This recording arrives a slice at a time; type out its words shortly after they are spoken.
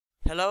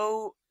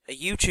Hello,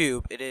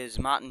 YouTube. It is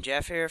Matt and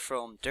Jeff here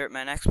from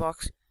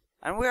DerpManXbox,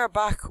 and we are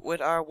back with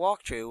our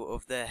walkthrough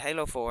of the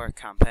Halo 4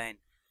 campaign.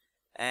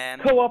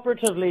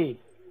 Cooperatively,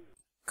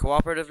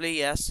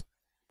 yes.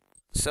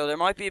 So there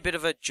might be a bit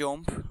of a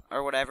jump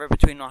or whatever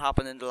between what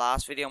happened in the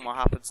last video and what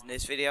happens in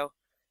this video.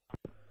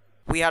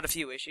 We had a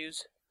few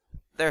issues.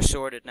 They're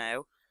sorted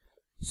now.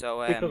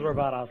 So because we're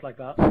badass like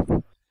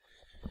that.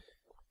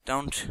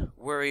 Don't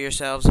worry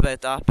yourselves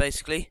about that,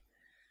 basically.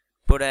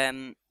 But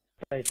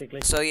Basically.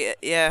 so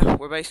yeah,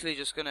 we're basically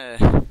just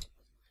gonna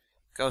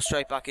go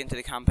straight back into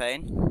the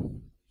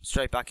campaign,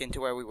 straight back into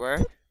where we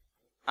were,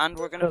 and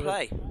we're gonna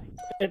play.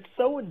 It's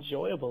so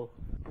enjoyable.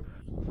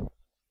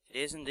 It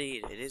is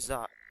indeed. It is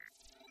that.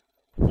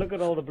 Look at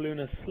all the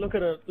blueness. Look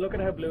at it. Look at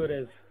how blue it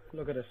is.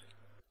 Look at it.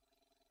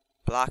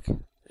 Black.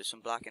 There's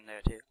some black in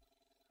there too.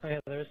 Oh yeah,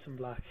 there is some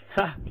black.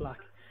 Ha! Black.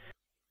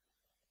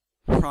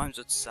 Rhymes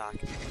with sack.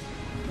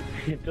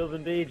 It does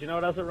indeed. You know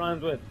what else it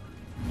rhymes with?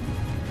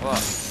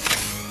 What?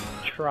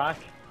 Track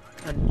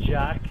and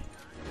Jack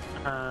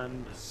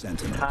and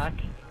Tack.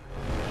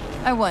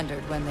 I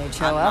wondered when they'd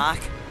show and up.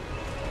 Mac.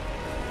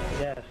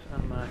 Yes,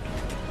 and Mac.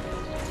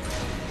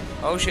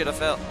 Oh shit! I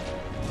fell.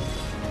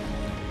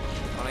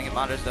 I don't think it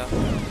matters though.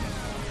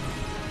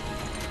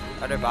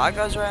 Are there bad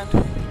guys around?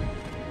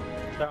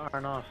 There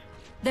are not.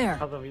 There.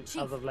 As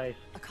of late.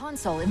 A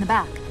console in the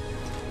back.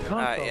 Console.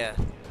 Alright, yeah.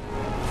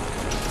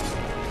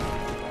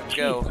 Let's Chief,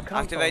 go. a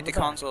Activate the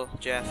console. console,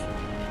 Jeff.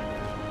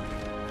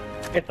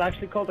 It's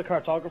actually called the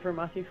cartographer,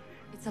 Matthew.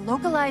 It's a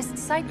localized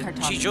site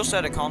cartographer. She just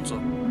said a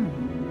console.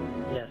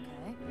 Yes.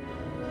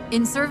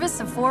 In service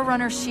of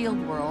Forerunner Shield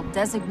World,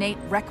 designate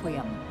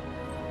Requiem.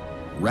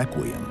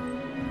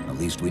 Requiem? At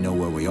least we know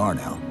where we are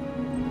now.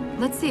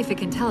 Let's see if it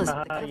can tell us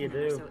what the You government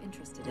do. is so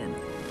interested in.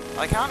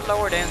 I can't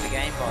lower down the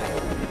Game Boy.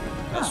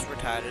 That's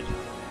retarded.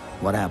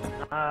 What happened?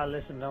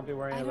 Listen, don't be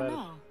worrying I about don't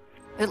know.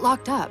 It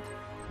locked up.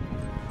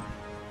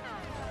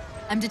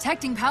 I'm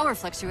detecting power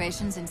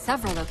fluctuations in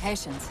several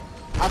locations.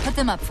 I'll put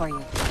them up for you.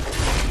 it.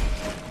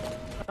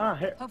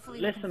 Here, Hopefully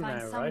listen we can find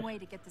now, some right? way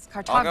to get this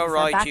I'll cartographer go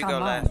right, back you go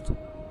online. left.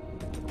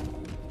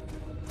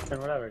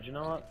 And whatever, do you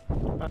know what?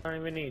 I don't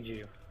even need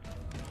you.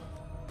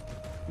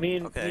 Me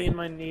and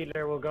my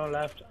needler will go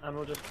left and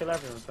we'll just kill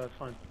everyone, so it's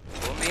fine.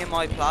 Well, me and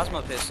my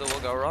plasma pistol will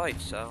go right,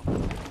 so...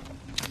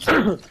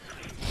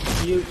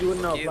 You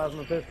wouldn't know a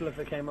plasma pistol if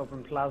it came up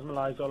and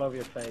plasmalized all over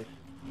your face.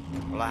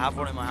 Well, I have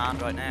one in my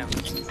hand right now.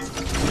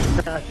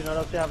 You know what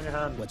else you have in your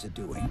hand? What's it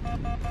doing?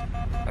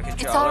 I control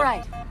It's it.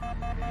 alright.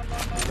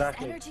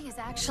 Exactly. Energy is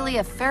actually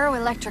a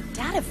ferroelectric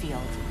data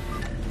field.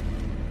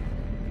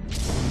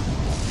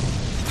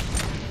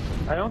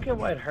 I don't get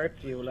why it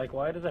hurts you. Like,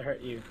 why does it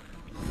hurt you?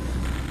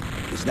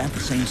 Is that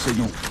the same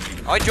signal?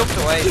 I jumped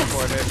away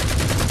before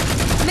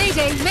it.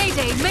 Mayday,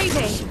 mayday,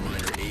 mayday!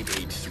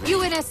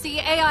 UNSC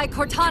AI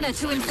Cortana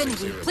to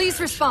Infinity. Please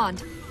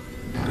respond.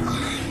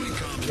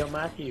 Yo,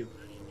 Matthew.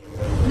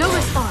 No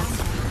response.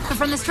 But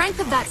from the strength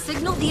of that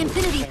signal, the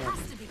Infinity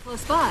has to be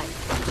close by.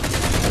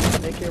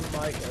 Make your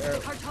mic,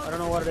 I don't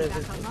know what it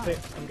is.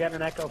 I'm getting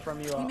an echo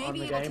from you We on may be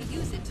the able game. to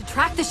use it to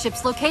track the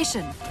ship's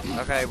location.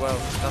 Okay, well,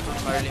 that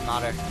doesn't really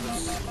matter.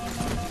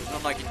 There's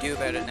nothing I can do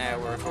about it now,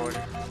 we're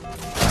recording.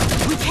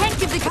 We can't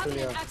give the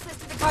Covenant access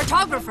to the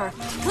cartographer.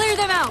 Clear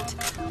them out.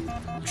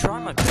 I'm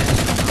trying my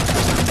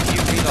best.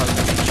 You realise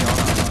I'm being shot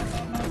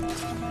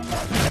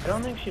at, I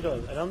don't think she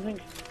does. I don't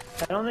think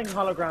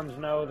holograms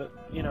know that,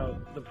 you know,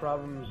 the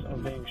problems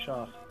of being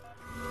shot.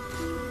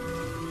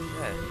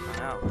 Yeah, I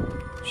know.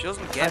 She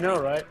doesn't get I know,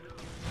 me. right?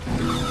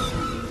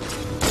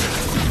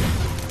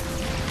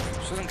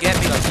 She doesn't get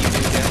me like you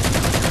do, Jeff.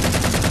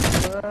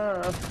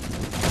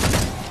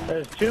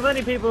 There's too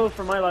many people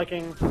for my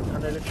liking,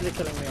 and they're literally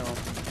killing me all.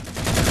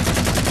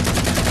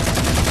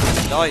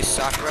 Nice,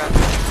 Sakura.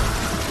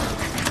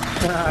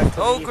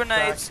 Oh,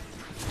 grenades!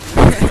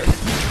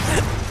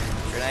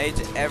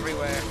 Grenades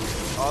everywhere.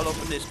 All up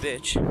in this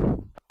bitch.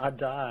 I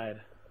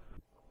died.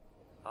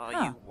 Oh,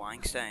 you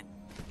wankstein.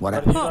 What How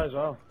did you happened? die as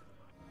well?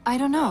 I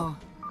don't know.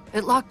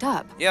 It locked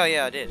up. Yeah,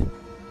 I did.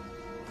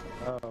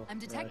 Oh. I'm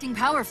detecting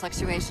power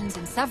fluctuations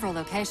in several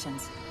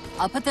locations.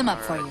 I'll put them up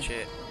for you. Alright,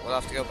 shit. We'll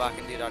have to go back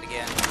and do that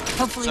again.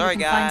 Hopefully Sorry,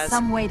 we can guys. find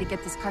some way to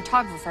get this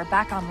cartographer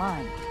back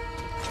online.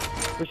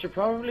 We should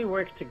probably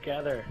work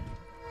together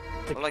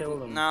to But, like, kill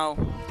them. no.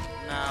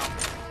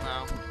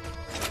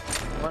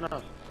 Why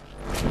not?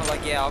 Well,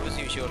 like, yeah,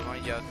 obviously we should. I'm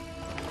only joking.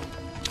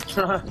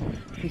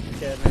 You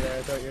scared me there.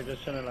 I thought you were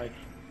just trying to, like,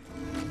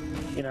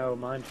 you know,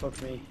 mind fuck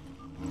me.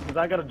 Because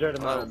I got a dirty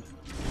mind.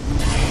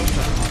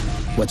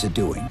 What's it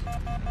doing?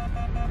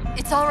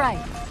 It's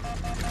alright.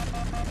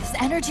 This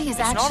energy is It's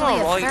not actually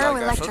a alright, like, our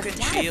ferroelectric fucking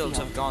data shields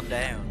field. have gone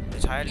down.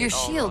 It's hardly Your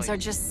shields are alright.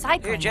 just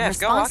cycling Here, in Jeff,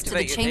 go response to the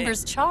activate your thing.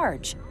 chamber's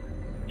charge.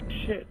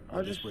 Shit,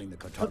 I'll just bring the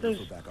but there's,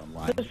 cartographer back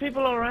online. there's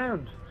people all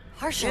around.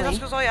 Partially. Yeah, that's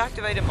because I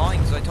activated mine,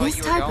 because I thought This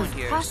you were type going of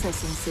here.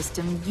 processing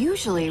system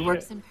usually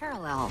works in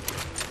parallel.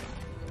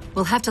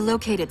 We'll have to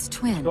locate its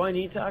twin. Do I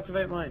need to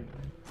activate mine?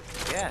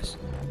 Yes.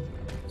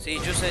 See,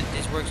 you just said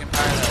this works in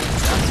parallel.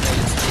 It's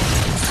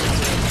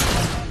activated.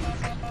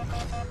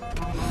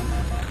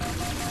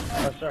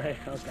 Oh, sorry,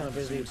 I was kind of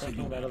busy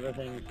thinking about other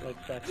things like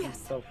sex and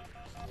stuff.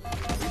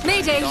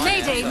 Mayday,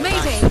 mayday,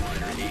 mayday!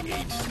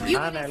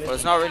 Well,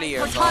 it's not really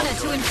your fault.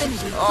 Cortana to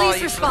infinity. Oh, Please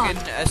you respond.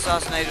 fucking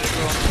assassinated a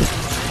drone.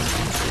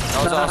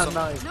 That was awesome.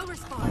 Nice. No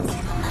response.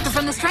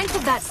 From the strength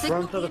of that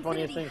signal, Drones are the the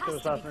funniest infinity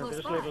things to has to be assassinate.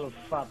 They're close just by. little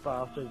fat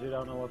bastards who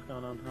don't know what's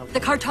going on. The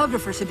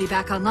cartographer should be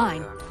back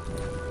online.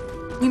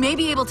 We may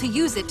be able to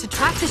use it to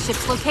track the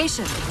ship's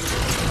location.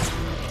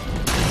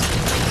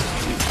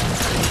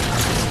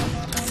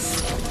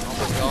 Oh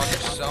my god,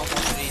 there's so much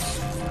of these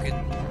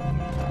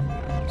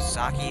fucking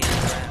Saki in the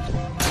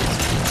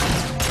ground.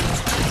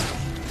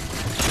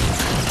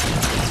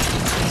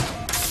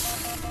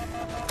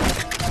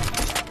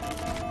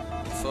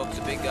 Fuck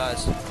the big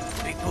guys.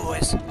 Big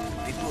boys.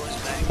 Big boys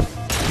back.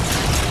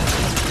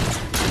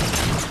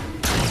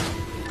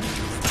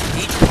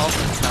 Eat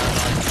coffin,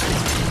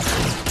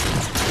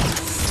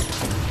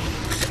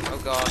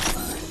 oh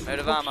god. Out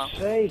of ammo.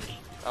 Fake.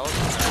 That was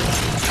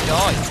you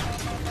died.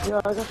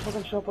 Yeah, I got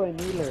fucking shot by a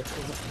needler.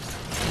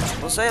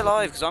 Well, stay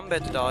alive, because I'm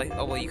about to die.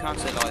 Oh, well, you can't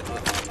stay alive,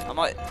 but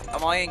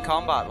am I in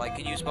combat? Like,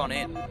 can you spawn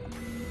in?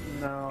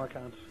 No, I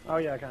can't. Oh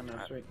yeah, I can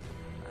now. Sweet.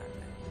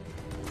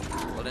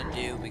 Well, then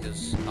do,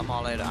 because I'm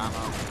all out of ammo.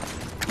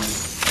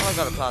 Oh, I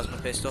got a plasma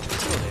pistol.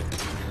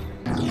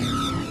 Cool,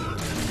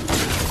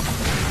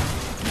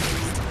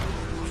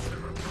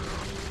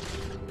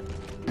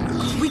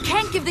 We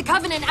can't give the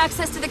Covenant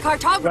access to the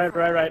cartographer.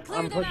 Right. Clear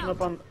I'm them pushing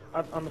out.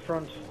 up on the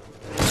front.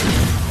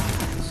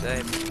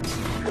 Same.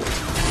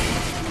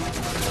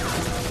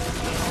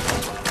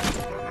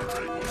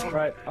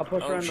 Right, I'll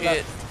push Oh, around the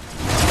shit.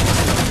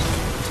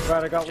 back.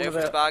 Right, I got one Check of for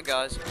the the... bad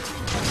guys.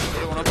 They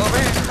don't want to go over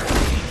here.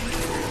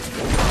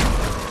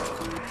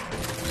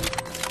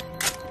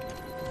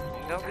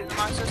 Don't give them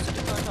access to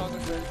the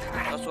cartographer.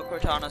 That's what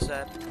Cortana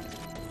said.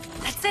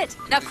 That's it.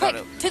 Now We quick,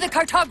 got it. to the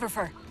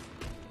cartographer.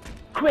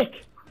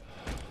 Quick!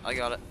 I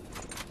got it.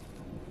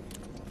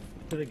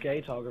 To the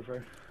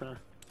gatographer. Huh.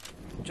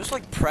 Just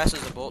like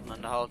presses a button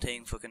and the whole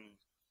thing fucking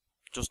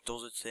just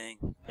does its thing.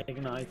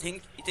 Ignite.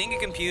 You think a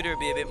computer would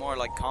be a bit more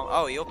like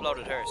oh, he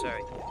uploaded her,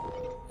 sorry.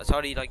 I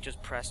thought he like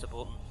just pressed a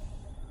button.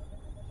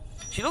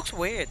 She looks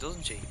weird,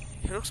 doesn't she?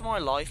 She looks more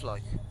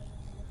lifelike.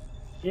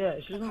 Yeah,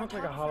 she doesn't look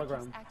like a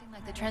hologram. Acting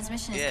like the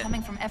transmission is Yeah.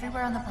 coming from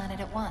everywhere on the planet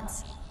at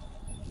once.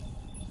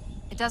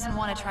 It doesn't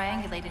want to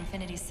triangulate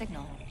Infinity's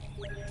signal.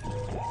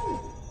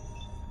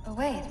 Oh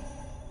wait,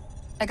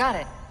 I got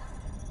it.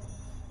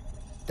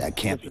 That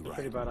can't be It's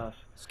pretty right. badass.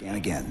 Scan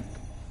again.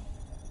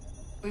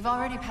 We've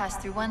already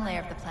passed through one layer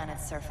of the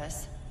planet's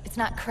surface. It's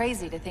not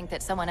crazy to think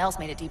that someone else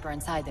made it deeper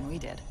inside than we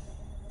did.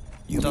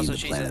 You That's mean what the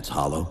she planet's said.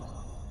 hollow?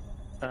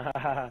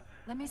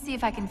 Let me see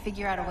if I can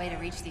figure out a way to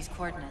reach these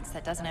coordinates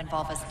that doesn't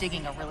involve us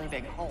digging a really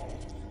big hole.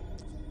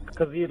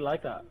 Because you'd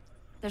like that.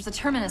 There's a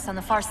terminus on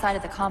the far side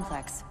of the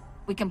complex.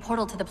 We can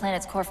portal to the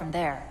planet's core from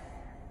there.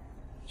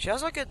 She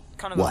has like a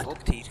kind of What? a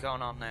bug teeth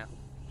going on now,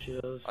 She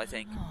does. I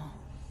think.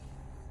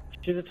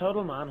 She's a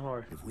total man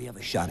whore. If we have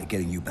a shot at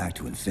getting you back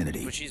to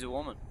infinity, But she's a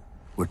woman.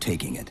 we're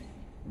taking it.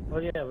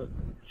 Well, yeah, but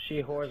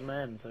she whores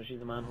men, so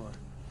she's a man whore.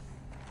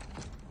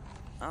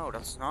 Oh,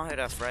 that's not how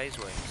that phrase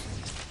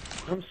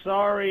works. I'm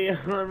sorry,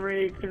 I'm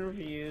really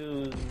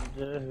confused.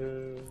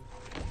 It's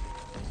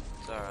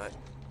alright.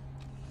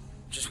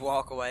 Just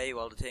walk away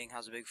while the thing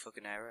has a big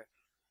fucking error.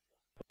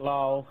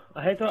 Lol.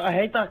 I hate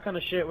that kind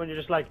of shit when you're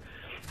just like,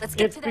 Let's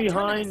get it's to that terminus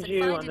behind and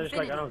you, find and they're just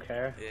like, I infinity. don't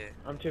care. Yeah.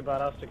 I'm too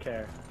badass to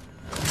care.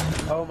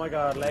 Oh my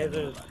god,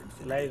 lasers.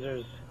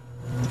 Lasers.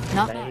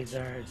 Not much.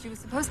 Lasers. She was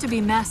supposed to be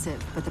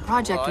massive, but the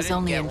project Well, I was didn't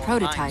only get in one,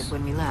 prototype thanks.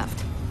 when we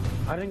left.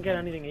 I didn't get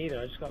anything either,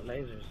 I just got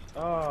lasers.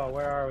 Oh,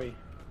 where are we?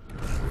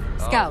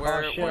 Scout,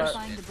 We're, Oh, shit, we're, I-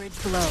 find the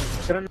bridge below.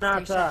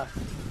 Granata!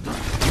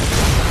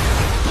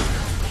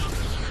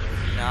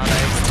 now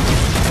they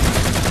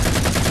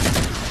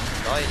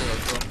die, you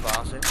little drunk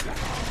bastard.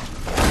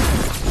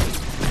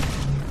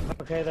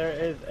 Okay, there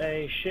is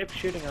a ship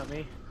shooting at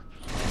me.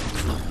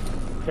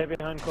 Stay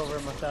behind cover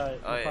of my side.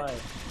 Oh, yeah.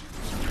 Thighs.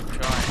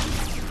 Trying.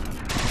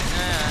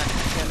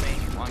 Get me.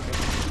 Wanker.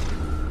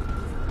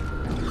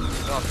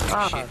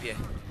 God, ship you.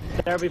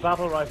 There'll be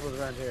battle rifles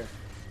around here.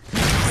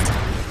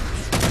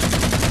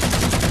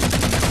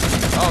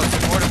 Oh, is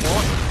there more than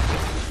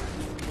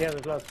one? Yeah,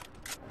 there's lots.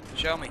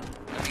 Show me.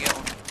 Let me get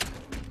one.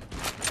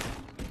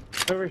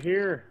 Over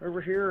here, over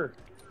here.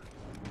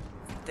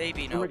 They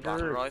be Oh no my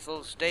battle God.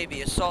 rifles. They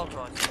be assault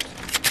rifles.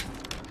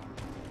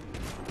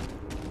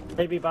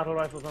 Maybe battle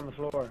rifles on the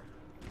floor.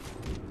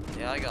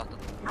 Yeah, I got them.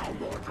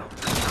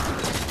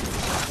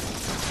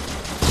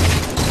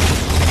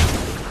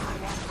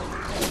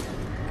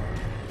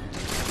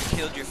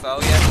 Killed your foe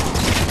yet?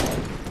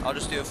 I'll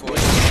just do it for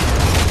you.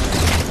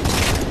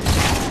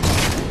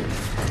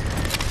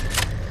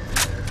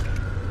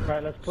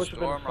 Right, let's push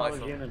Storm up in solid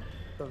rifle. units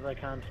so that I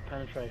can't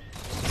penetrate.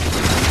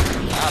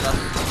 Ah, that's...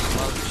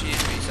 Well, she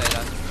didn't really say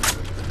that.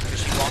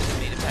 Because she wanted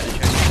me to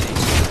penetrate me.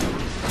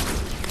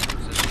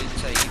 So she didn't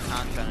say you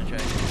can't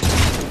penetrate.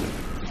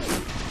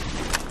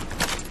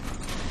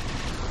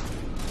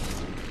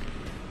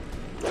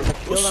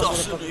 Kill that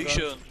motherfucker,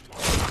 Assassination!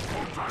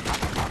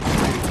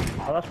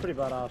 Oh, that's pretty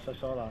badass. I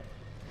saw that.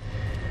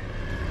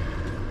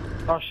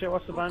 Oh shit,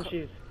 what's the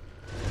Banshees?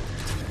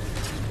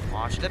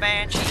 Watch the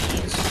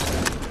Banshees.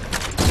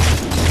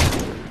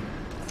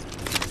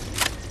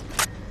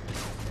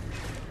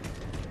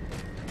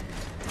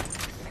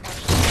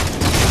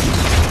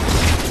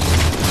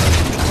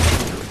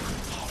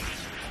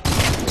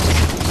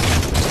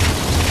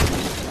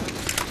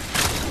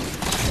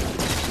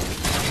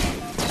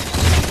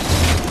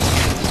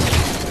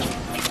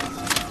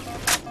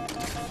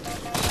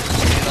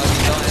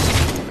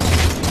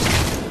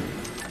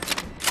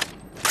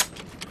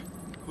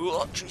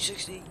 Ooh,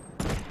 360.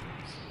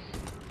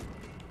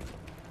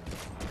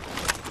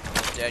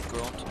 Dead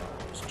grunt.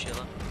 Just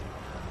chilling.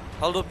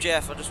 Hold up,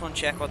 Jeff. I just want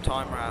to check what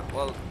time we're at.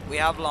 Well, we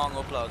have long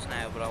uploads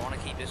now, but I want to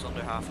keep this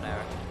under half an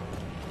hour.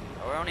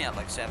 Oh, we're only at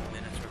like 7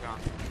 minutes. We're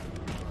gone.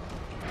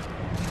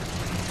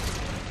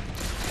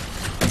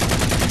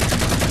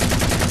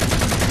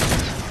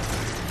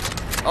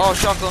 Oh,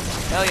 shotgun.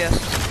 Hell yes.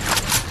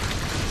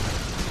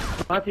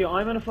 Matthew,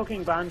 I'm in a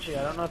fucking Banshee.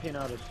 I don't know if you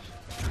noticed.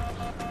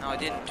 No, I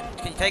didn't.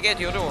 Can you take out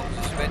the other one?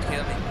 It's about to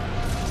kill me.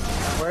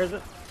 Where is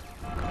it?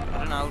 I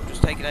don't know.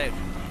 Just take it out.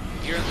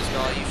 You're in the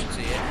sky. You should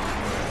see it.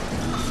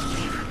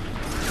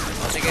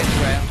 I'll take out the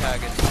ground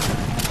target.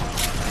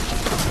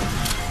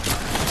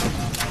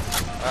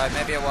 Alright,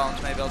 maybe I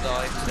won't. Maybe I'll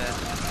die instead.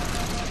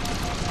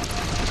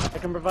 I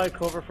can provide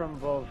cover from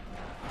above.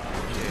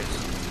 Cheers.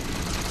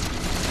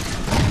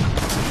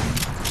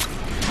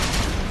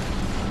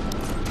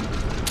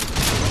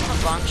 I'm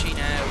a Banshee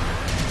now.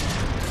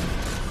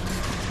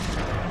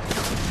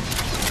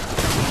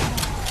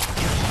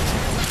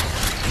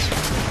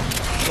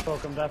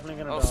 Fuck, I'm definitely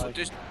gonna Oh, die. so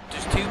there's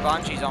 2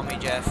 Banshees on me,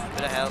 Jeff.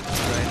 Bit of help.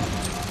 Right.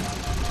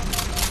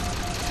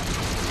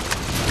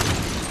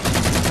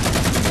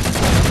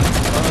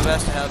 Try my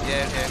best to help you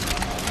out here.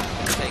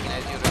 Taking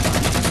out the other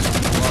Banshees.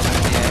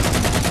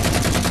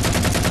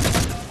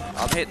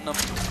 I'm hitting them.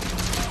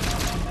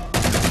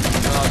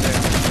 Oh, there.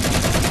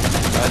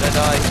 Right, I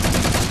die.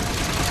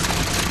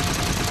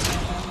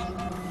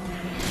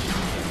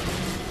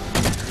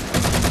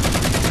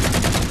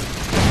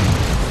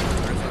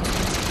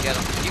 Get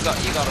him. You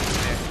got him from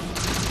here.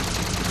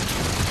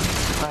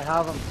 I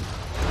have him.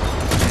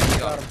 Yeah, you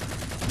got him.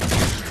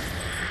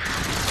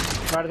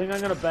 Right, I think I'm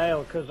gonna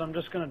bail, because I'm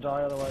just gonna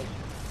die otherwise.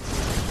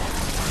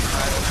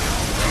 Alright,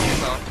 there you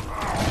go.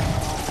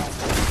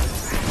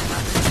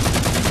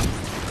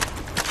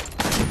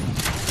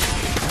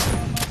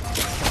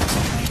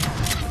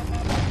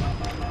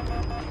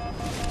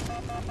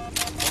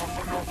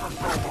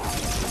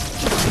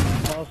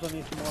 I also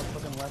need some more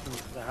fucking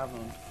weapons, because I have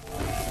none.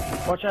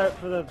 Watch out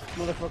for the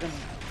motherfucking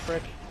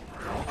prick.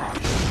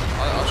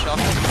 I'll shock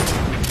him.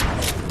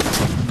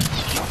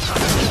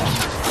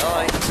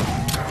 Die.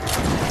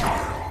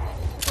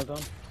 Well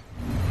done.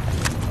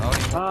 Only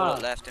one Ah.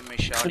 bullet left in my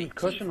shotty.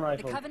 Concussion The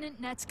rifle. Covenant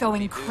net's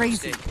going Boom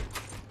crazy. stick.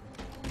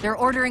 They're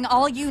ordering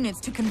all units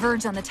to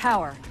converge on the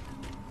tower.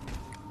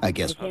 I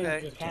guess.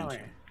 Okay.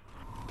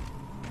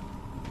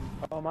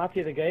 Oh,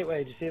 Matthew, the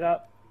gateway. Did you see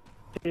that?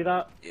 See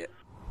that? Yeah.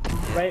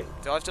 Right.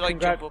 Do I have to like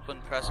jump up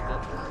and press a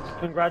button?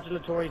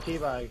 Congratulatory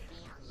teabag.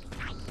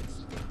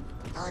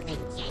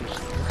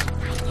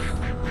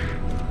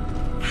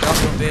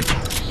 Shotgun, bitch.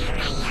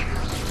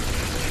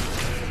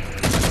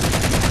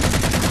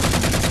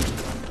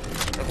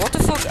 Like, what the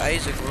fuck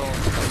is a grunt?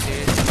 Like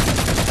this?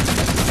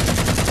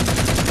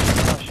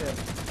 Oh shit.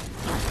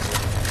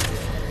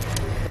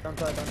 Don't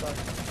die, don't die.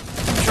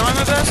 I'm trying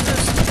my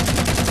bestest.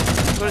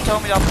 You could have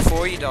told me that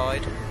before you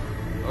died.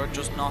 Or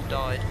just not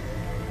died.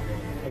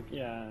 Like,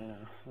 yeah, I know.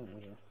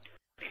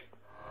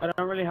 I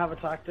don't really have a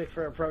tactic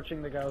for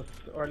approaching the ghosts,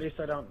 or at least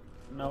I don't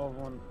know of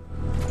one.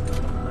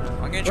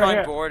 I'm gonna try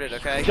and board it,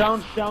 okay?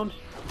 Don't. I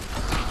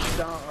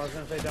was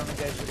gonna say don't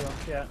engage with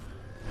you. Yeah.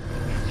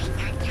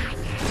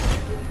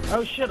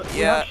 Oh shit, we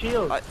Yeah, have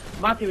shields.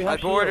 Matthew, we have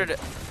I boarded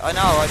shields. it. I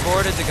know, I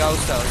boarded the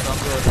ghost though, so I'm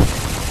good.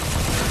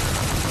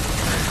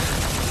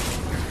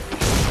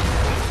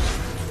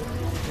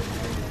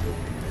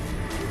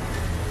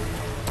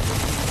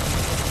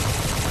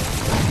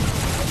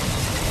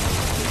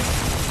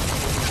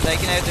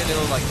 Taking out their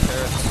little like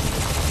turrets.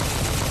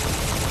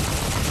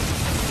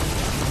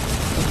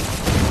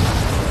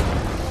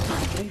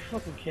 Are you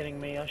fucking kidding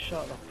me? I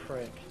shot that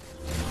prick.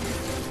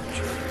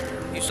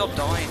 You stopped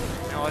dying.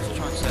 Now I have to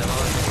try and stay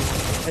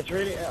alive. It's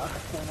really, I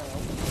don't know.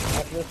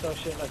 I feel so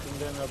shit like I'm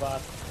doing real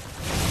bad.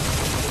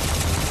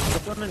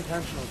 It's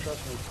unintentional,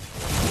 trust me.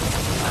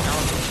 I know.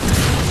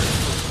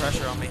 There's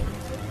pressure on me. I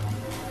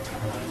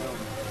know.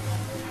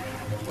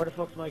 Where the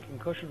fuck's my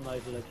concussion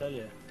rifle, I tell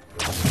you?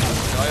 Guy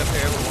up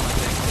here with one, I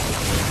think.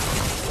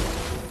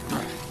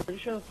 Pretty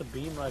sure that's the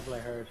beam rifle I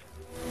heard.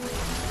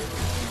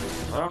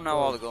 I don't know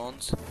all the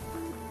guns.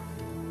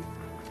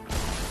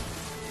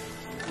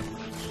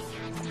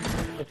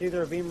 It's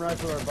either a beam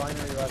rifle or a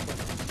binary rifle.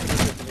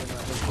 It's a beam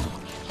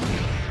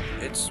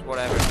rifle. It's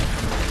whatever.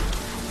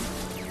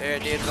 There,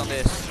 dibs on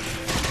this.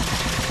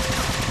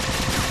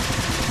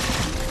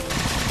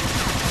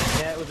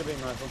 Yeah, it was a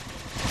beam rifle.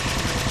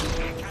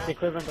 The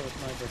equivalent of a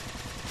sniper.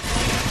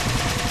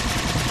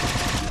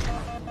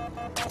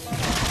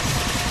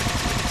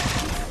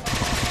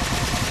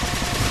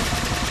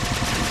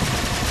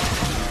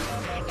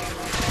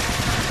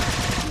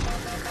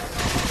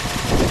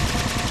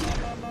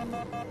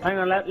 Hang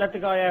on, let the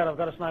guy out. I've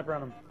got a sniper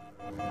on him.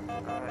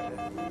 Alright.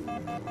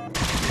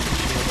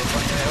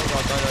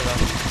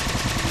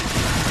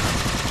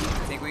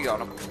 I think we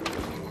got him.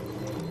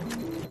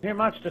 Here,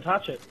 Max,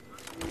 detach it.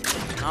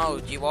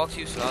 No, you walk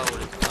too slow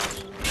with it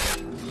detached.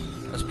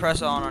 Let's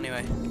press on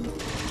anyway.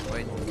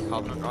 Wait,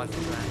 Covenant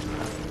rifle around.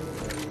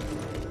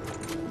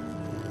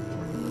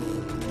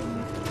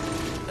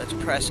 Let's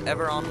press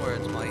ever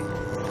onwards, my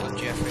good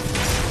Jeffrey.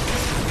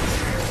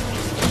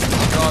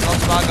 Oh god,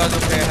 lots of bad guys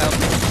up here, help.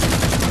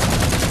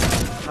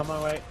 On my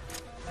way.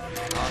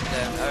 I'm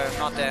down,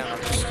 not down, I'm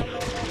just...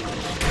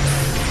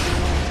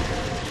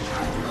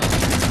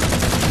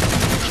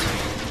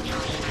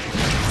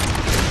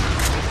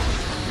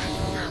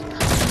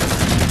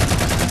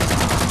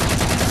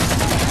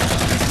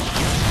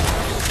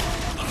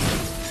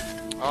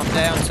 I'm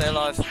down, stay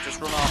alive, just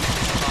run off,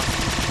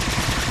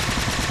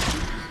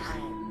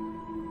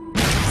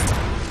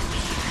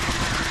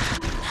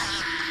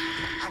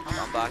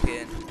 I'm back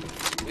in.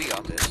 We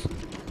got this.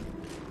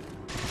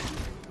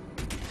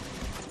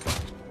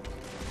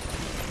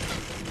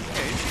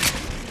 Here,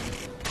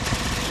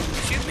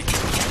 shoot me.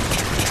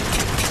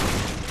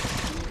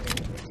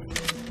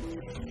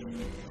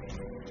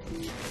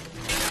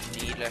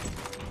 Needler.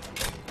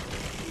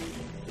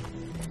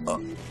 Oh,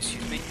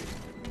 excuse me.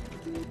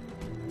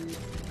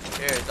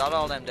 Here, is that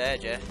all them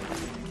dead, yeah?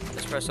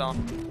 Let's press on.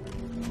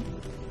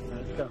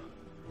 Let's go.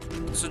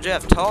 So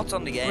Jeff, thoughts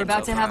on the game? We're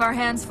about to have our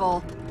hands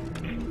full.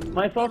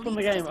 My thoughts on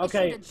the game.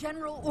 Okay, If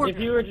if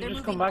you were to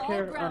just come back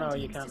here, oh no,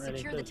 you can't really.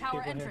 Secure the There's tower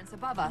people here. entrance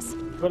above us.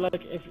 But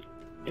like,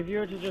 if you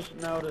were to just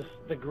notice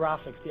the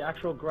graphics, the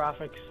actual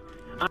graphics,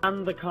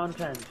 and the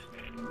content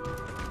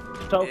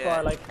so Yeah.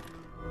 far, like,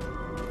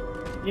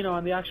 you know,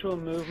 and the actual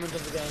movement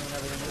of the game and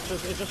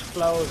everything, it just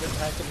flows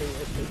impeccably.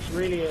 It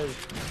really is.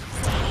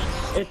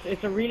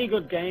 It's a really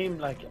good game.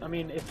 Like, I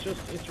mean, it's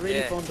really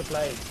Yeah. fun to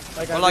play.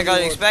 Like, Well, like, I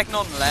expect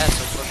nothing less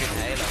of fucking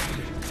Halo.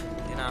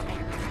 You know?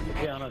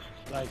 to be honest,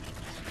 like,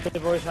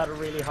 they've always had a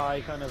really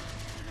high kind of,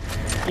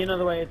 you know,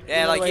 the way it's. Yeah,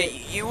 you know, like, the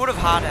way you would have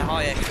had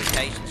high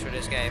expectations for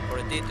this game, but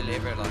it did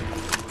deliver, like.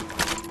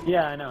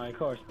 Yeah, I know, of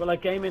course. But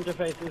like, game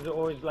interface is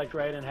always like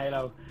great in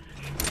Halo.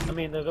 I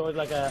mean, there's always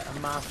like a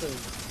massive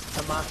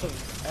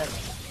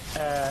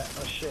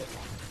oh shit.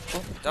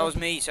 That was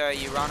me, sorry,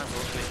 you ran in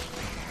front of me.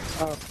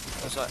 Oh,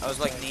 I was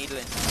like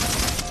needling.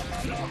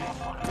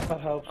 that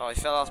helps. Oh, I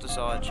fell off the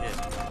side, shit.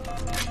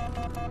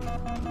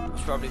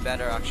 It's probably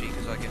better actually,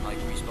 because I can like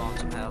respawn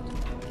some health.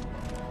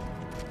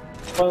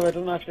 By the way, it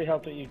doesn't actually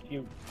help that you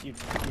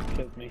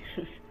killed me.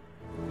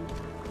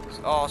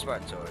 Oh,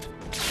 Spartan sword.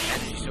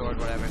 Energy sword,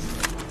 whatever. It's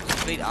a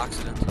complete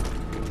accident.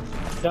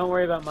 Don't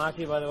worry about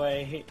Matthew, by the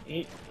way.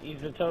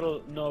 He's a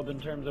total nub in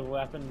terms of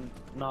weapon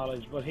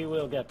knowledge, but he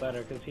will get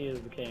better because he is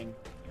the king.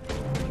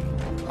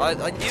 I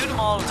knew them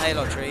all in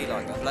Halo 3,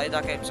 like, I played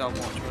that game so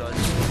much, but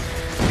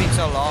it's been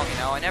so long, you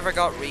know, I never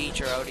got Reach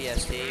or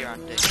ODST or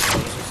anything, so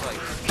it's just like...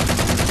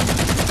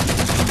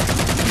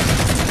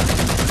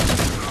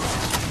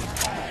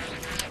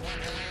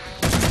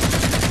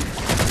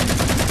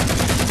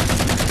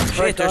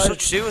 Shit, they're guys.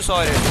 such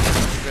suiciders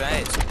with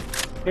grenades.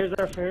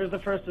 Here's the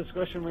first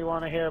discussion we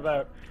want to hear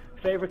about.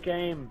 Favorite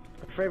game,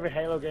 favorite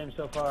Halo game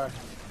so far.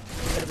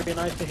 It'd be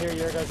nice to hear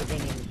your guys'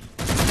 opinions.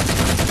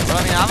 Well,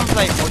 I mean, I haven't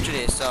played much of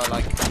this, so,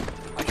 like,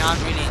 I can't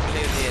really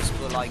include this,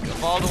 but, like,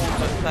 of all the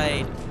ones I've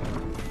played,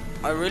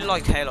 I really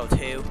liked Halo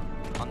 2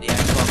 on the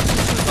Xbox.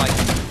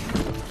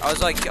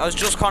 I was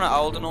just kind of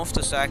old enough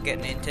to start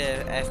getting into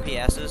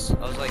FPSs.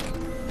 I was, like,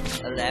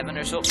 11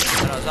 or something,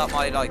 and I was at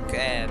my, like,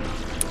 my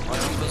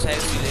uncle's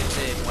house. He lives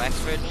in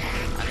Wexford,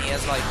 and he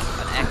has, like,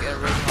 an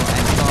original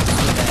Xbox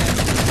with,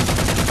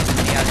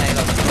 he had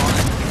Halo 2 on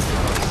it,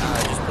 and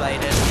I just played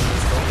it,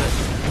 just loved it.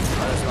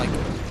 I was, like,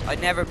 I'd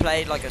never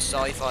played like a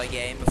sci-fi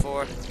game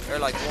before, or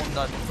like one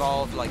that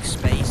involved like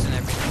space and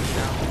everything, you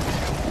know.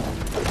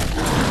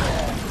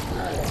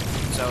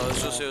 So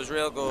it was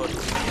real good,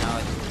 you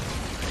know.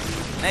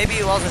 Maybe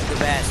it wasn't the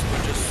best,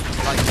 but just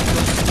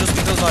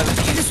because I was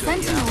used to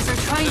it, you know. Sentinels are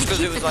trying Just to because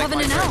keep it was the like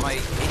Covenant out. my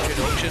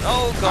introduction.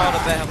 Oh god, a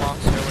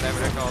behemoth or whatever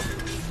they're called.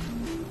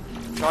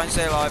 Try and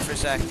stay alive for a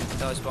sec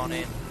until I spawn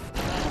in.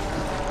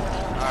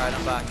 Alright,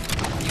 I'm back.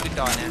 You can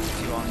die now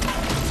if you want.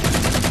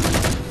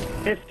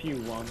 If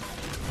you want.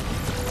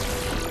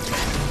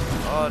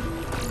 God.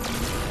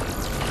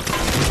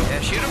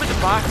 Yeah, shoot him in the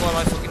back while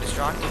I fucking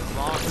distract him. Come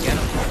on, get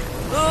him.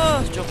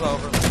 Oh, jump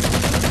over him.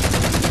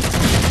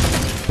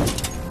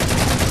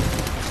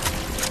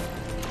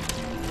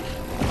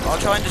 I'll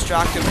try and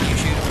distract him when you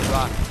shoot him in the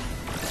back.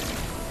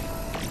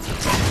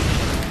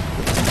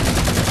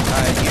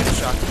 Alright, you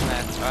distract him now.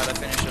 Alright, I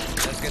finished him.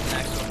 Let's get the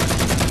next one.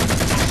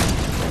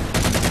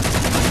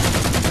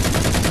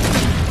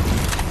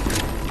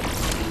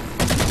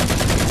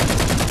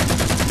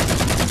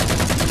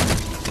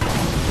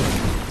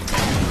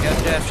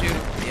 Jeff, shoot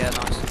him. Yeah,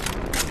 nice.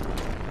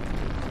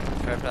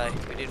 Fair play.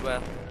 We did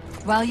well.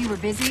 While you were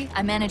busy,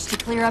 I managed to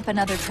clear up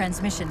another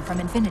transmission from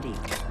Infinity.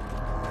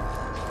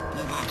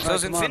 So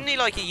is Infinity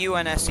like a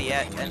UNSC,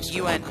 an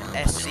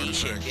UNSC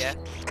ship, yeah?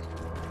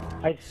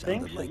 I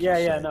think so.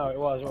 Yeah, no, it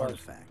was.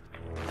 Artifact.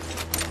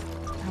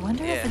 I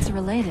wonder if it's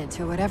related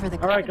to whatever the...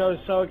 Alright guys,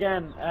 so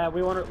again,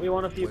 we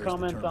want a few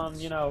comments on,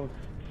 you know,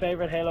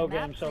 favorite Halo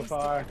game so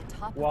far,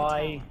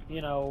 why,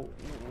 you know,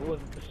 was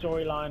it the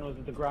storyline, was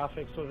it the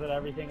graphics, was it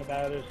everything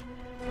about it?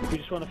 We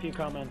just want a few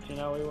comments, you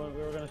know, we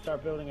were going to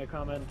start building a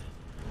comment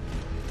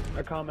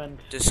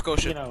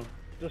discussion. You know,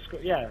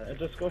 a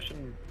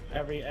discussion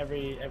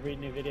every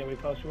new video we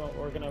post.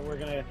 We're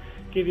gonna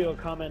give you a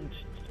comment,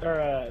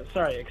 or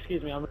sorry,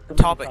 excuse me, I'm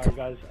topic, sorry,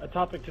 guys, a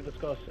topic to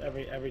discuss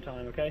every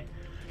time, okay?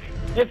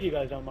 If you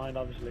guys don't mind,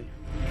 obviously,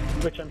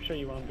 which I'm sure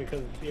you won't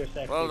because you're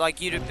sexy. Well, like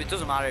it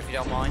doesn't matter if you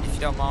don't mind. If you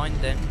don't mind,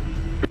 then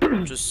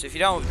just if you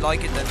don't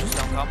like it, then just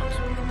don't comment.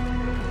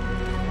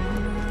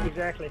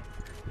 Exactly.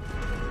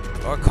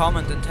 Or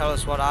comment and tell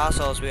us what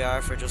assholes we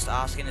are for just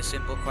asking a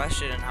simple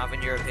question and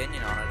having your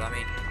opinion on it. I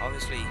mean,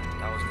 obviously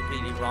that was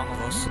completely wrong of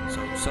us.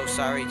 So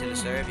sorry to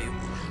disturb you.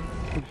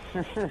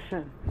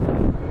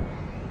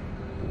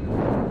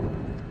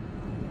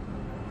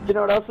 You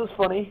know what else is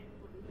funny?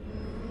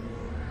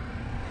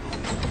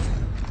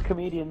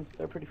 Comedians,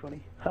 they're pretty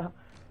funny.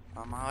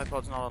 My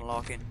iPod's not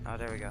unlocking. Oh,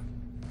 there we go.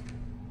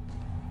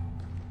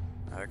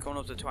 Alright, coming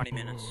up to 20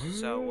 minutes,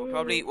 so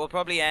we'll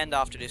probably end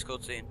after this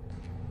cutscene.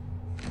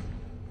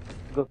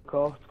 Good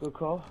call. Good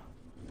call.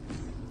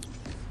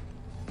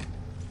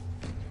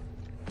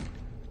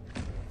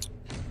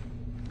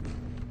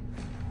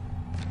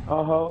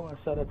 Oh ho!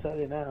 I said I'd tell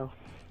you now.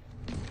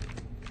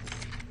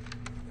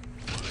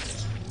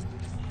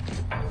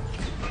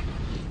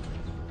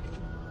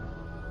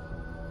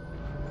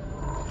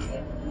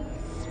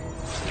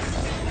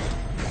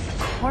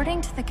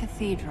 According to the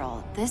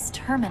cathedral, this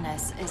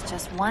terminus is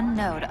just one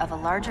node of a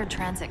larger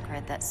transit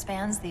grid that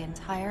spans the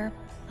entire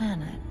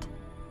planet.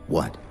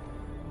 What?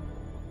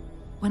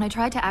 When I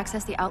tried to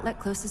access the outlet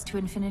closest to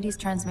Infinity's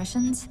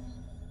transmissions,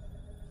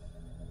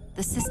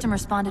 the system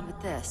responded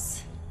with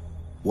this.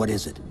 What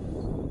is it?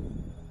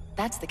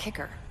 That's the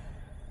kicker.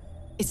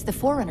 It's the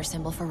Forerunner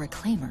symbol for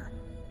Reclaimer.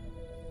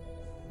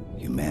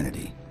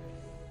 Humanity.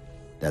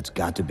 That's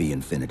got to be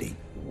Infinity.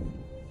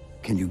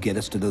 Can you get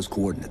us to those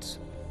coordinates?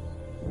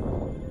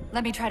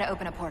 Let me try to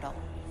open a portal.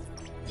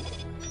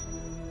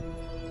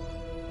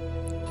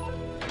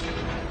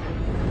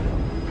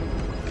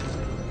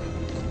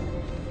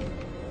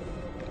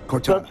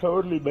 Cortana. That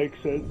totally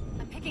makes sense.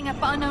 I'm picking up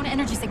unknown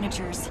energy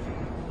signatures.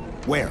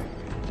 Where?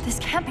 This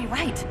can't be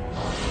right.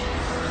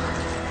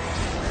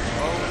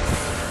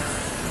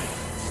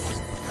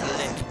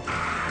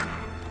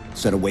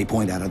 Set a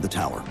waypoint out of the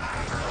tower.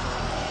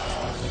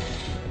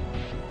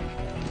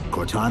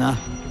 Cortana?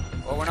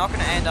 Well, we're not going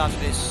to end after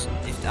this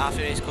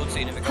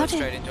cutscene if it goes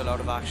straight into a load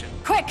of action.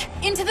 Quick!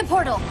 Into the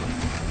portal!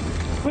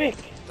 Quick!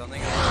 Don't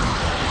think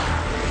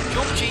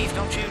jump, Chief,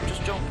 don't shoot,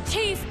 just jump.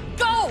 Chief,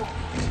 go!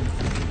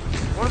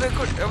 What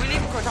about are we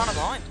leaving Cortana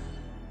behind?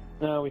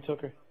 No, we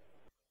took her.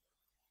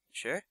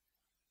 Sure?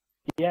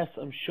 Yes,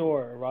 I'm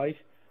sure, right?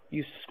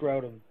 You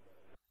scrotum.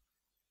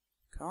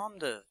 Calm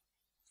the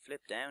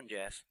flip down,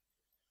 Jeff.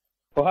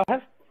 What?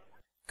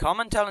 Calm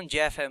and telling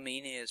Jeff how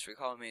mean he is for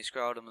calling me a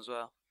scrotum as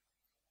well.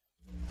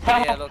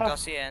 Yeah, look,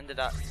 that's the end of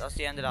that. That's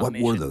the end of that What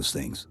mission. were those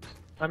things?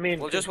 I mean,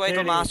 We'll just wait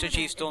till Master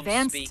Chief's done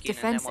Advanced speaking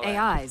defense and then we'll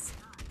AIs.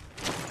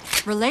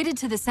 Related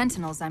to the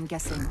Sentinels, I'm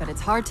guessing, but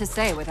it's hard to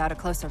say without a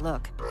closer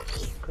look.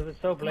 because it's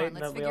so Come on, blatant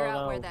let's that we figure all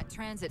out know. where that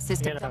transit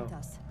system You know. dumped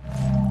us.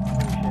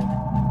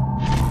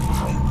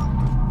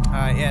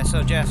 Alright, yeah,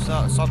 so Jeff,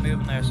 stop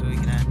moving there so we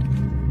can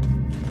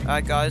end.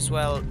 Alright guys,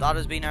 well, that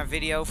has been our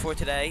video for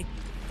today.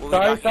 We'll be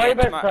back Sorry here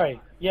about, tomorrow.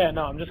 sorry. Yeah,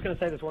 no, I'm just going to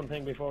say this one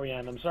thing before we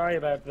end. I'm sorry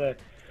about the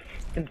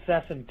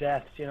incessant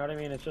deaths, you know what I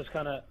mean? It's just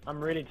kind of, I'm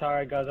really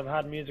tired, guys. I've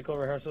had musical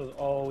rehearsals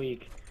all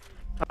week.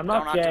 I'm not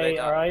Don't activate gay,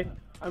 that. alright?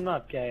 I'm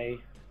not gay.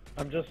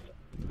 I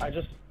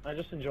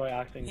just enjoy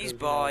acting. He's 'cause,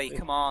 bi, you know,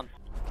 come on.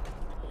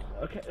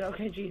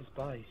 Okay, geez,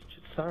 bye.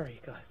 Sorry,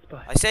 guys,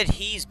 bye. I said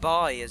he's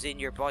bi, as in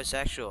you're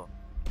bisexual.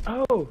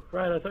 Oh,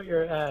 right, I thought you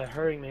were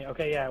hurrying me.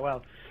 Okay, yeah,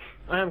 well,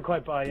 I am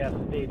quite bi, yes,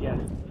 indeed, yes.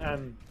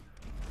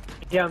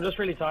 Yeah, I'm just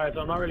really tired,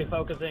 so I'm not really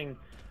focusing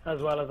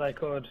as well as I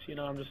could. You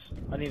know,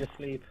 I need to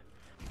sleep.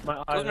 My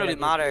eyes Doesn't are really like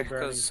matter, literally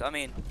burning. because, I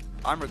mean,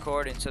 I'm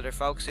recording, so they're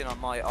focusing on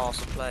my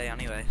awesome play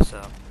anyway,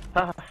 so.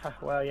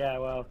 Well, yeah,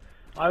 well,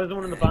 I was the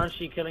one in the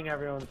Banshee killing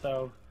everyone,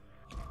 so...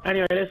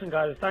 Anyway, listen,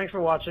 guys, thanks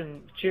for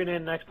watching. Tune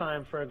in next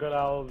time for a good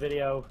old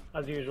video,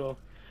 as usual.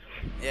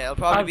 Yeah, it'll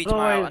probably be As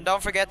tomorrow. always- And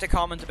don't forget to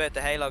comment about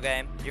the Halo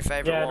game, your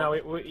favourite Yeah, one.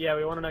 no,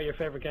 we want to know your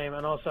favourite game,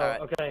 and also,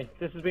 Alright. okay,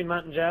 this has been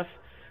Matt and Jeff.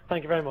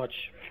 Thank you very much.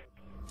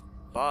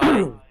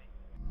 Bye.